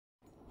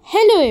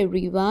Hello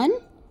everyone,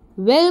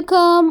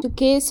 welcome to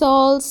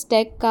Ksolves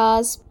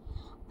TechCast.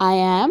 I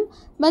am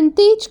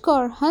Mantej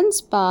Kaur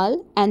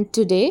Hanspal and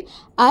today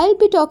I'll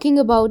be talking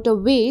about a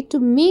way to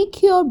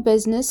make your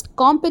business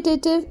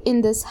competitive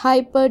in this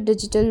hyper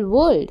digital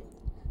world.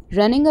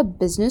 Running a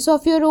business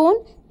of your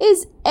own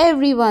is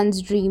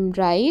everyone's dream,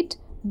 right?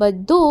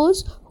 But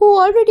those who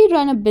already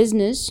run a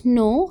business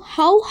know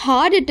how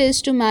hard it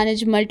is to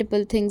manage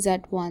multiple things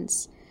at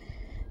once.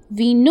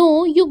 We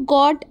know you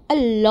got a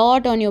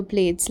lot on your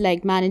plates,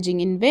 like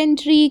managing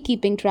inventory,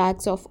 keeping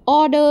tracks of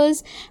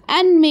orders,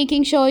 and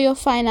making sure your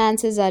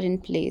finances are in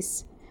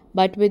place.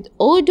 But with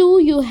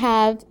Odoo, you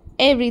have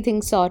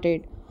everything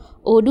sorted.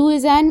 Odoo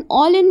is an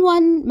all in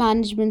one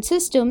management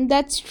system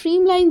that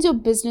streamlines your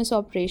business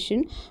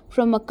operation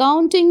from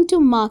accounting to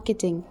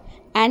marketing.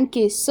 And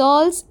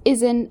Ksolves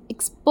is an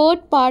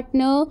expert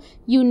partner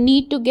you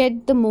need to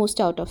get the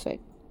most out of it.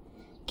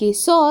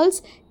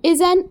 Ksolves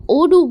is an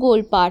Odoo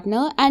Gold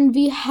partner and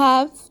we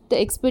have the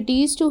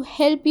expertise to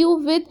help you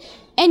with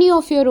any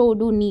of your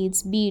Odoo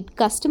needs, be it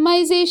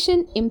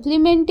customization,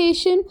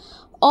 implementation,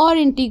 or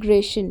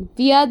integration.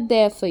 We are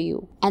there for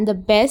you. And the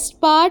best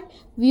part,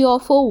 we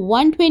offer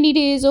 120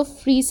 days of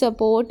free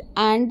support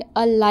and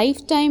a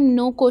lifetime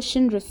no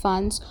question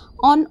refunds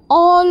on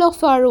all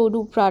of our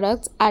Odoo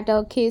products at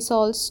our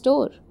Ksolves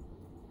store.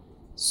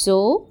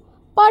 So,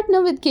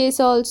 partner with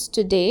Ksolves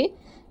today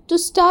to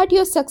start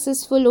your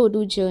successful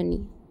Odoo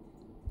journey.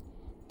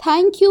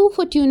 Thank you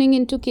for tuning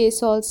into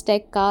Ksolves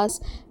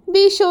TechCast.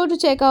 Be sure to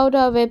check out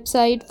our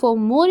website for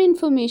more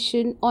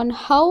information on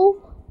how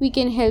we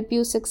can help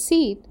you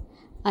succeed.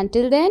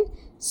 Until then,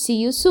 see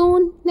you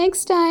soon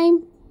next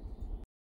time.